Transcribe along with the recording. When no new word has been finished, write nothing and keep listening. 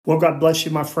Well, God bless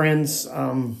you, my friends.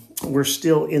 We're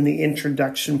still in the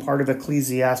introduction part of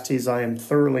Ecclesiastes. I am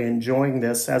thoroughly enjoying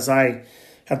this. As I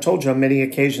have told you on many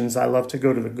occasions, I love to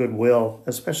go to the Goodwill,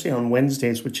 especially on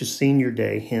Wednesdays, which is senior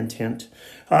day, hint, hint.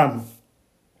 And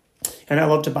I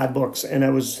love to buy books. And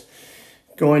I was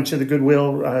going to the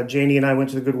Goodwill. Janie and I went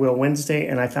to the Goodwill Wednesday,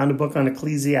 and I found a book on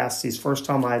Ecclesiastes. First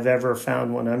time I've ever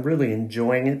found one. I'm really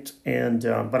enjoying it.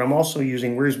 But I'm also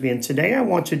using Wiersbe. And today I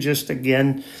want to just,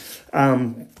 again,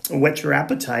 whet your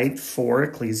appetite for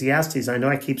Ecclesiastes. I know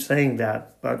I keep saying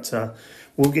that, but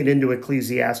we'll get into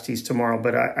Ecclesiastes tomorrow.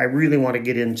 But I really want to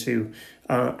get into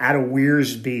out of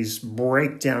Wiersbe's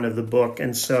breakdown of the book.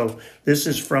 And so this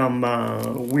is from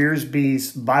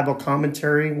Wiersbe's Bible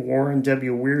commentary, Warren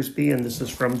W. Wiersbe, and this is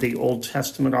from the Old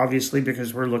Testament, obviously,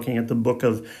 because we're looking at the book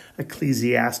of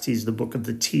Ecclesiastes, the book of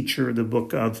the teacher, the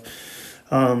book of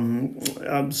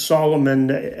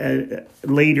Solomon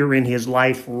later in his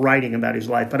life, writing about his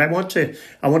life. But I want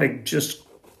to just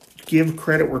give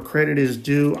credit where credit is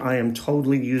due. I am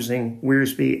totally using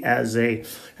Wiersbe as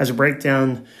a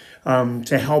breakdown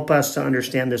to help us to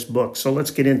understand this book. So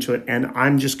let's get into it. And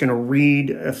I'm just going to read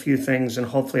a few things, and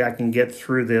hopefully I can get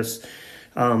through this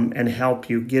and help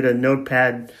you. Get a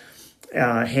notepad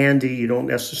handy. You don't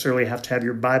necessarily have to have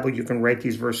your Bible. You can write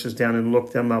these verses down and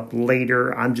look them up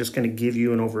later. I'm just going to give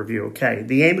you an overview. Okay,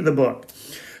 the aim of the book.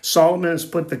 Solomon has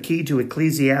put the key to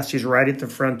Ecclesiastes right at the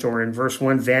front door. In verse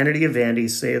 1, vanity of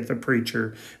vanities, saith the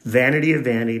preacher, vanity of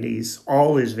vanities,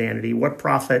 all is vanity. What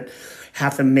profit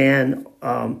hath a man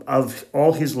of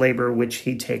all his labor which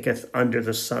he taketh under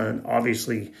the sun?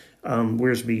 Obviously,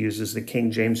 Wiersbe uses the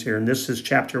King James here. And this is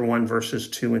chapter 1, verses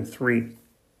 2 and 3.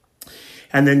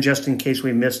 And then just in case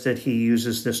we missed it, he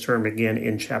uses this term again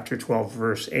in chapter 12,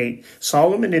 verse 8.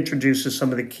 Solomon introduces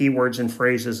some of the key words and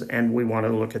phrases, and we want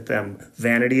to look at them.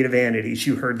 Vanity to vanities.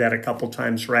 You heard that a couple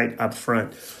times right up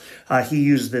front. He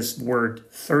used this word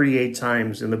 38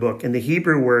 times in the book. And the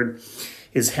Hebrew word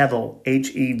is hevel,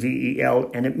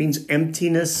 H-E-V-E-L, and it means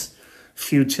emptiness,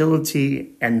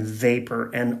 futility, and vapor.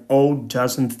 And oh,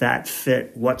 doesn't that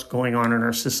fit what's going on in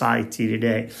our society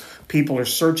today? People are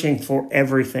searching for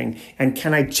everything. And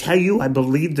can I tell you, I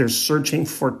believe they're searching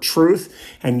for truth,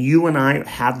 and you and I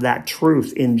have that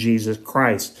truth in Jesus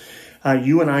Christ.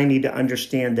 You and I need to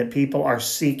understand that people are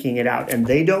seeking it out, and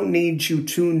they don't need you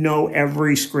to know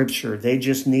every scripture. They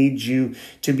just need you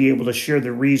to be able to share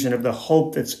the reason of the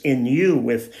hope that's in you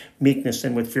with meekness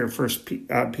and with fear. First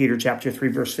Peter chapter 3,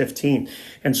 verse 15.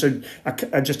 And so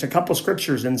just a couple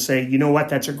scriptures and say, you know what,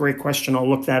 that's a great question. I'll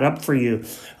look that up for you.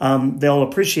 They'll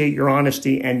appreciate your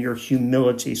honesty and your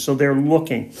humility. So they're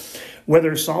looking.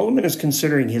 Whether Solomon is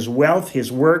considering his wealth,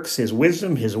 his works, his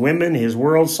wisdom, his women, his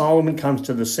world, Solomon comes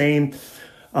to the same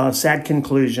sad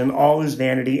conclusion. All is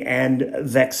vanity and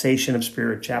vexation of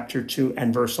spirit, chapter 2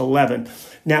 and verse 11.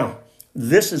 Now,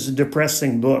 this is a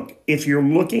depressing book. If you're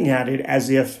looking at it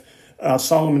as if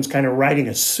Solomon's kind of writing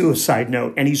a suicide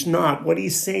note, and he's not. What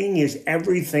he's saying is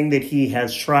everything that he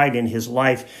has tried in his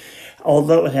life,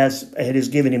 although it has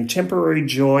given him temporary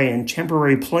joy and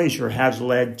temporary pleasure, has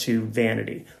led to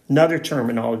vanity. Another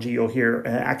terminology you'll hear,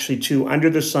 actually two, under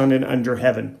the sun and under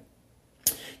heaven.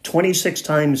 26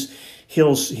 times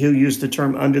he'll use the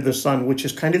term under the sun, which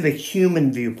is kind of the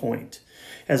human viewpoint.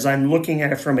 As I'm looking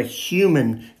at it from a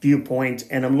human viewpoint,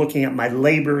 and I'm looking at my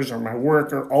labors or my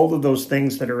work or all of those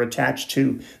things that are attached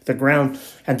to the ground.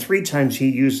 And 3 times he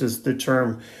uses the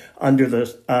term under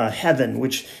the heaven,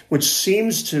 which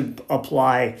seems to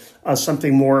apply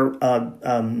something more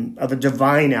of a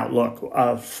divine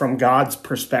outlook from God's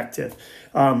perspective.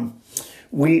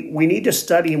 We need to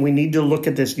study and we need to look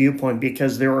at this viewpoint,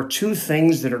 because there are 2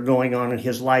 things that are going on in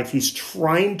his life. He's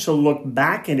trying to look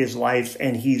back at his life,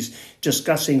 and he's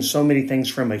discussing so many things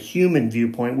from a human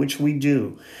viewpoint, which we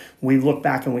do. We look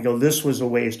back and we go, this was a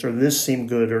waste, or this seemed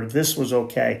good, or this was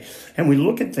okay. And we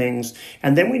look at things,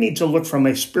 and then we need to look from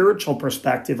a spiritual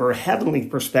perspective or a heavenly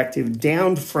perspective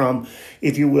down from,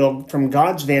 if you will, from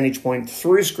God's vantage point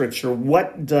through Scripture.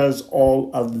 What does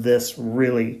all of this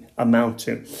really amount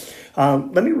to?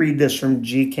 Let me read this from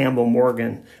G. Campbell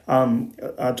Morgan,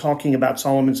 talking about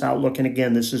Solomon's outlook. And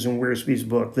again, this is in Wiersbe's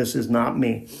book. This is not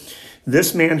me.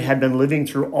 This man had been living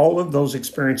through all of those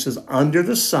experiences under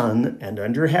the sun and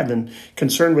under heaven,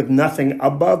 concerned with nothing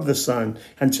above the sun,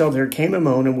 until there came a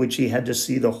moment in which he had to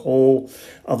see the whole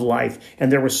of life.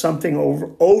 And there was something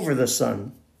over the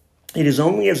sun. It is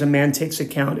only as a man takes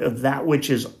account of that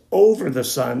which is over the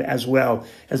sun as well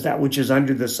as that which is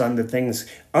under the sun, the things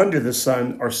under the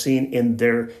sun are seen in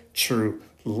their true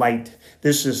light.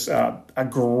 This is a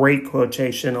great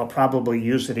quotation. I'll probably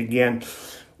use it again.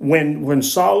 When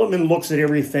Solomon looks at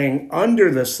everything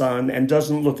under the sun and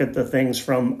doesn't look at the things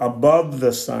from above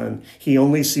the sun, he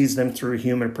only sees them through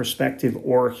human perspective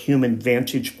or human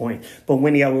vantage point. But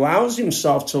when he allows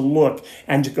himself to look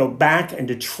and to go back and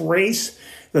to trace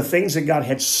the things that God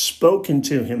had spoken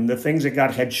to him, the things that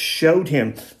God had showed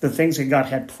him, the things that God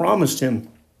had promised him,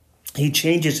 he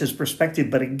changes his perspective.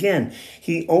 But again,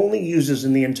 he only uses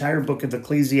in the entire book of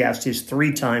Ecclesiastes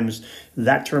 3 times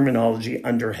that terminology,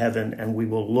 under heaven. And we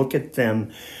will look at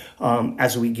them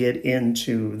as we get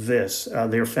into this.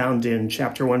 They're found in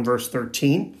chapter 1, verse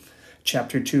 13,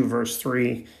 chapter 2, verse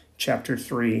 3, chapter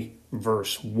 3,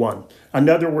 verse 1.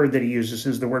 Another word that he uses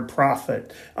is the word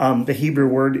prophet. The Hebrew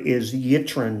word is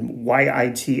yitron,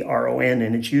 Y-I-T-R-O-N,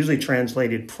 and it's usually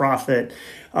translated prophet.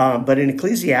 But in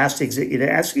Ecclesiastes, it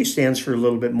actually stands for a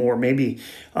little bit more, maybe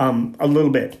a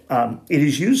little bit. It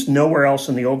is used nowhere else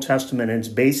in the Old Testament, and its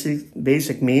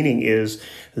basic meaning is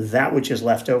that which is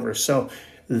left over. So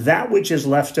that which is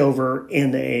left over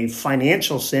in a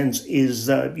financial sense is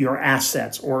your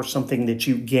assets or something that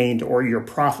you gained or your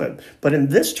profit. But in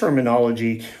this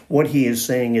terminology, what he is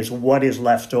saying is what is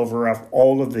left over of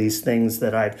all of these things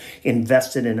that I've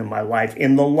invested in my life.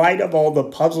 In the light of all the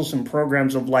puzzles and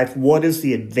programs of life, what is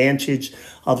the advantage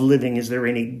of living? Is there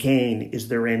any gain? Is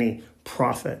there any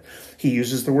profit? He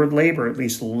uses the word labor. At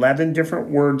least 11 different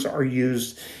words are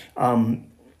used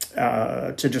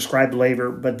to describe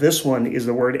labor, but this one is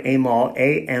the word amal,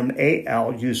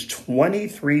 A-M-A-L, used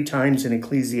 23 times in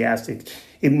Ecclesiastes.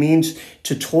 It means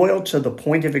to toil to the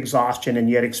point of exhaustion and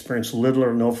yet experience little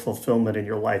or no fulfillment in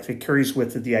your life. It carries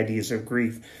with it the ideas of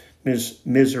grief,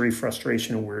 misery,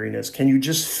 frustration, and weariness. Can you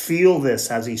just feel this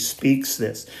as he speaks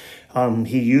this?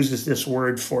 He uses this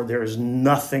word for there is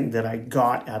nothing that I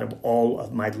got out of all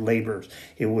of my labors.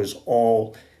 It was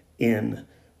all in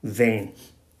vain.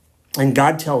 And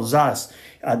God tells us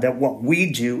that what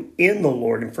we do in the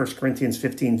Lord in 1 Corinthians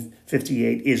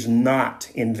 15:58 is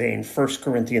not in vain. 1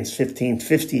 Corinthians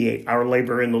 15:58, our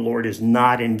labor in the Lord is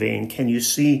not in vain. Can you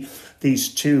see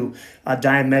these two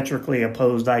diametrically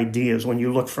opposed ideas? When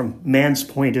you look from man's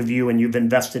point of view and you've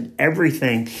invested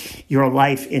everything, your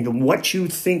life, into what you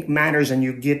think matters, and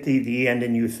you get to the end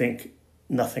and you think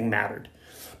nothing mattered.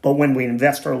 But when we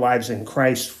invest our lives in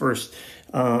Christ first,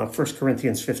 1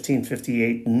 Corinthians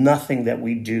 15:58, nothing that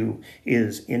we do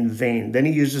is in vain. Then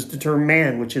he uses the term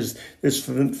man, which is this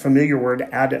familiar word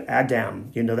Adam.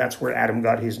 You know, that's where Adam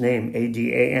got his name,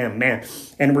 A-D-A-M, man.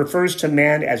 And refers to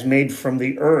man as made from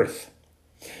the earth.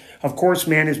 Of course,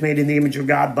 man is made in the image of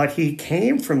God, but he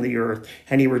came from the earth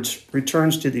and he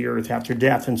returns to the earth after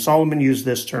death. And Solomon used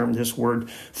this term, this word,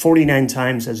 49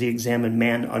 times as he examined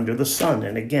man under the sun.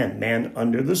 And again, man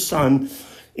under the sun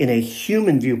in a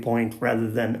human viewpoint rather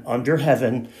than under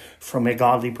heaven from a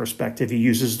godly perspective. He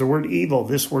uses the word evil.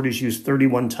 This word is used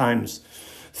 31 times.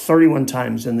 31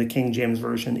 times in the King James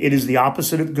Version. It is the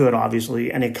opposite of good,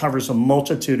 obviously, and it covers a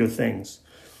multitude of things.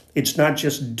 It's not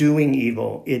just doing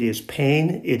evil. It is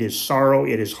pain, it is sorrow,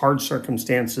 it is hard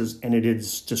circumstances, and it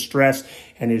is distress,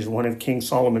 and it is one of King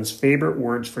Solomon's favorite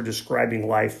words for describing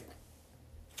life,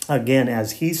 again,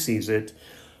 as he sees it,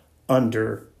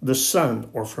 under the sun,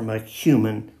 or from a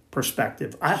human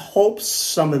perspective. I hope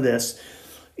some of this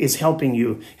is helping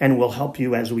you and will help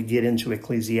you as we get into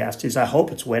Ecclesiastes. I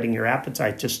hope it's whetting your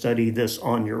appetite to study this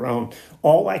on your own.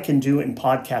 All I can do in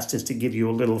podcast is to give you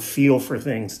a little feel for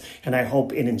things, and I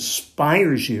hope it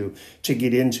inspires you to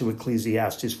get into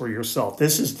Ecclesiastes for yourself.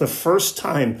 This is the first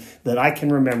time that I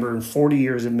can remember in 40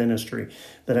 years of ministry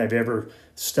that I've ever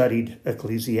studied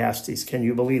Ecclesiastes. Can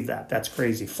you believe that? That's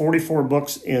crazy.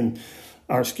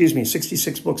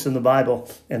 66 books in the Bible,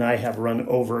 and I have run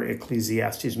over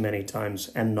Ecclesiastes many times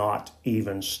and not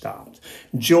even stopped.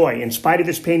 Joy. In spite of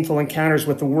his painful encounters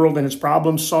with the world and its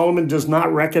problems, Solomon does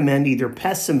not recommend either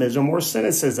pessimism or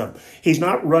cynicism. He's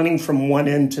not running from one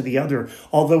end to the other,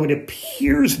 although it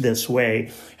appears this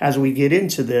way as we get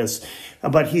into this.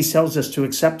 But he tells us to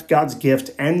accept God's gift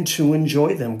and to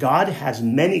enjoy them. God has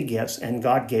many gifts, and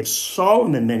God gave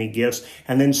Solomon many gifts.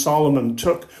 And then Solomon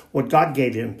took what God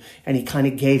gave him, and he kind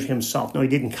of gave himself. No, he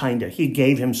didn't kind of. He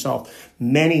gave himself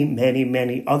many, many,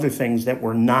 many other things that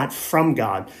were not from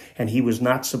God, and he was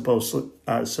not supposed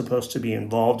to be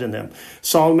involved in them.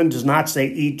 Solomon does not say,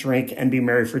 eat, drink, and be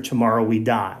merry, for tomorrow we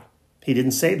die. He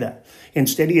didn't say that.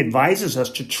 Instead, he advises us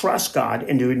to trust God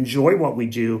and to enjoy what we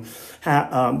do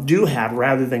have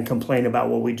rather than complain about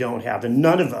what we don't have. And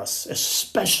none of us,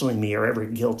 especially me, are ever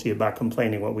guilty about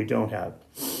complaining what we don't have.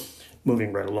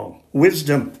 Moving right along.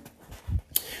 Wisdom,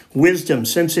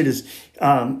 since it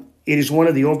It is one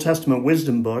of the Old Testament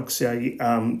wisdom books.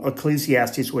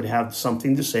 Ecclesiastes would have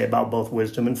something to say about both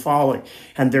wisdom and folly.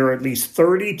 And there are at least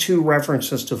 32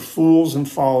 references to fools and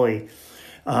folly,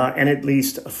 and at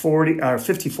least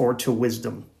 54 to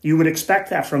wisdom. You would expect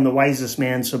that from the wisest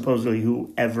man, supposedly,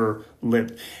 who ever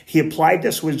lived. He applied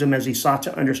this wisdom as he sought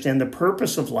to understand the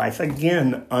purpose of life,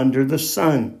 again, under the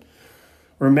sun.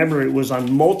 Remember, it was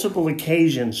on multiple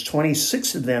occasions,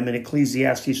 26 of them in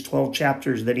Ecclesiastes 12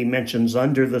 chapters, that he mentions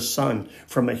under the sun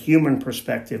from a human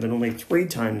perspective, and only 3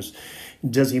 times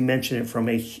does he mention it from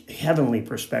a heavenly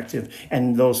perspective.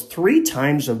 And those 3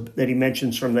 times that he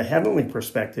mentions from the heavenly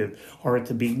perspective are at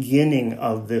the beginning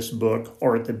of this book,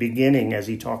 or at the beginning as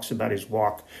he talks about his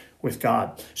walk with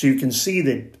God. So you can see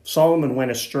that Solomon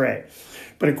went astray.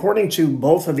 But according to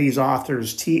both of these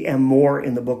authors, T.M. Moore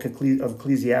in the book of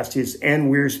Ecclesiastes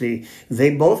and Wiersbe,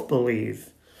 they both believe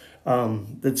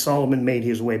that Solomon made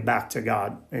his way back to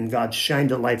God, and God shined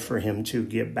a light for him to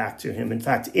get back to him. In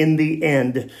fact, in the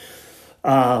end,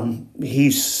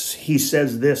 he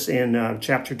says this in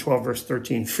chapter 12, verse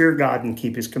 13, "Fear God and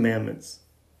keep his commandments."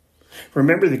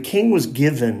 Remember, the king was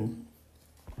given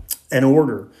an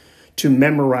order to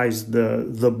memorize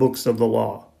the books of the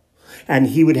law. And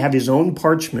he would have his own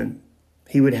parchment.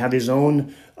 He would have his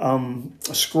own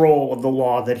scroll of the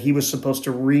law that he was supposed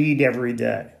to read every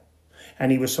day.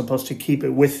 And he was supposed to keep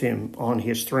it with him on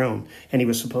his throne. And he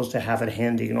was supposed to have it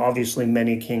handy. And obviously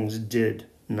many kings did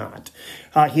not.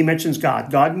 He mentions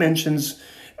God.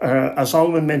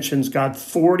 Solomon mentions God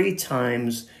 40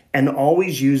 times, and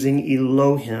always using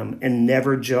Elohim and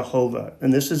never Jehovah.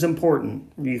 And this is important.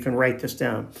 You can write this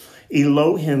down.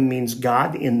 Elohim means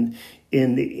God in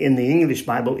the English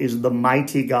Bible is the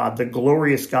mighty God, the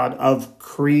glorious God of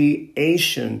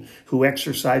creation who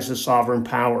exercises sovereign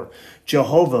power.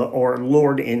 Jehovah, or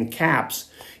Lord in caps,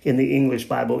 in the English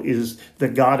Bible is the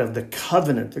God of the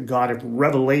covenant, the God of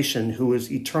revelation, who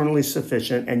is eternally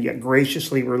sufficient and yet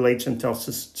graciously relates himself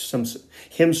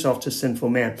to sinful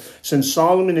man. Since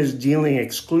Solomon is dealing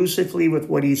exclusively with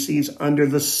what he sees under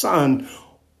the sun,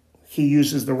 he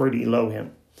uses the word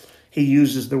Elohim. He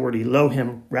uses the word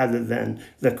Elohim rather than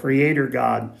the Creator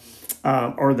God,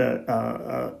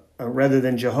 rather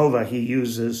than Jehovah. He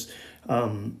uses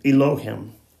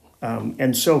Elohim.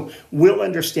 And so we'll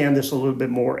understand this a little bit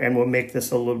more, and we'll make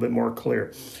this a little bit more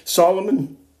clear.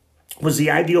 Solomon was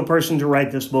the ideal person to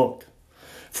write this book,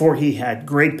 for he had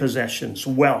great possessions,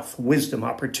 wealth, wisdom,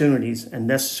 opportunities, and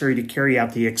necessary to carry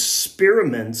out the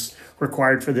experiments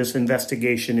required for this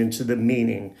investigation into the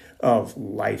meaning of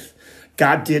life.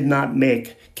 God did not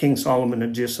make King Solomon to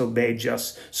disobey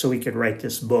just so he could write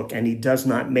this book. And he does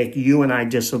not make you and I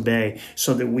disobey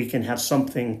so that we can have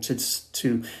something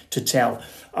to tell.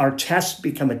 Our tests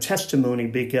become a testimony,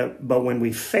 but when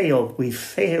we fail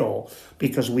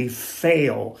because we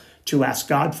fail to ask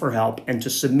God for help and to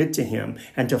submit to him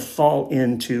and to fall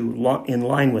in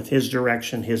line with his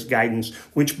direction, his guidance,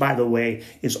 which, by the way,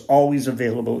 is always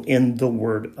available in the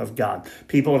Word of God.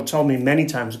 People have told me many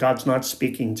times, God's not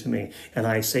speaking to me. And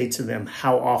I say to them,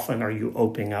 how often are you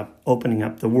opening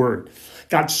up the Word?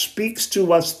 God speaks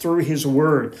to us through his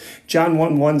Word. John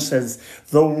 1:1 says,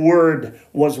 the Word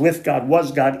was with God,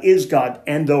 was God, is God,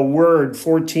 and the Word,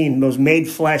 14, was made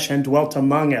flesh and dwelt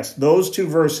among us. Those 2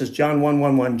 verses, John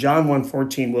 1:1, John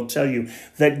 1:14, will tell you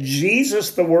that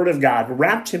Jesus, the Word of God,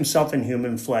 wrapped himself in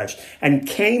human flesh and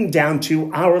came down to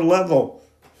our level.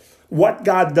 What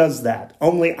God does that?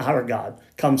 Only our God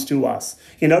comes to us.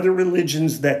 In other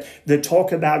religions that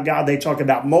talk about God, they talk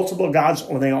about multiple gods,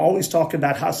 or they always talk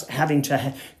about us having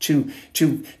to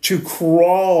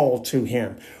crawl to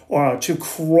him, or to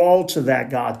crawl to that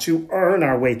God, to earn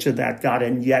our way to that God,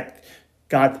 and yet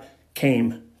God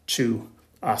came to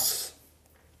us.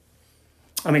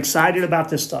 I'm excited about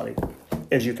this study,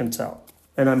 as you can tell,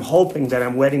 and I'm hoping that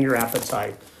I'm whetting your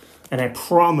appetite, and I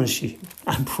promise you,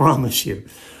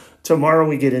 tomorrow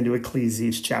we get into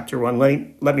Ecclesiastes chapter 1.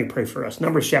 Let me pray for us.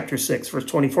 Numbers chapter 6, verse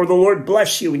 24. The Lord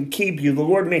bless you and keep you. The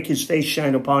Lord make his face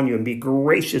shine upon you and be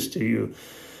gracious to you.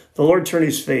 The Lord turn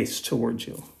his face towards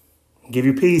you. Give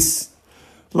you peace.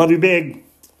 Love you big.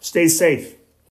 Stay safe.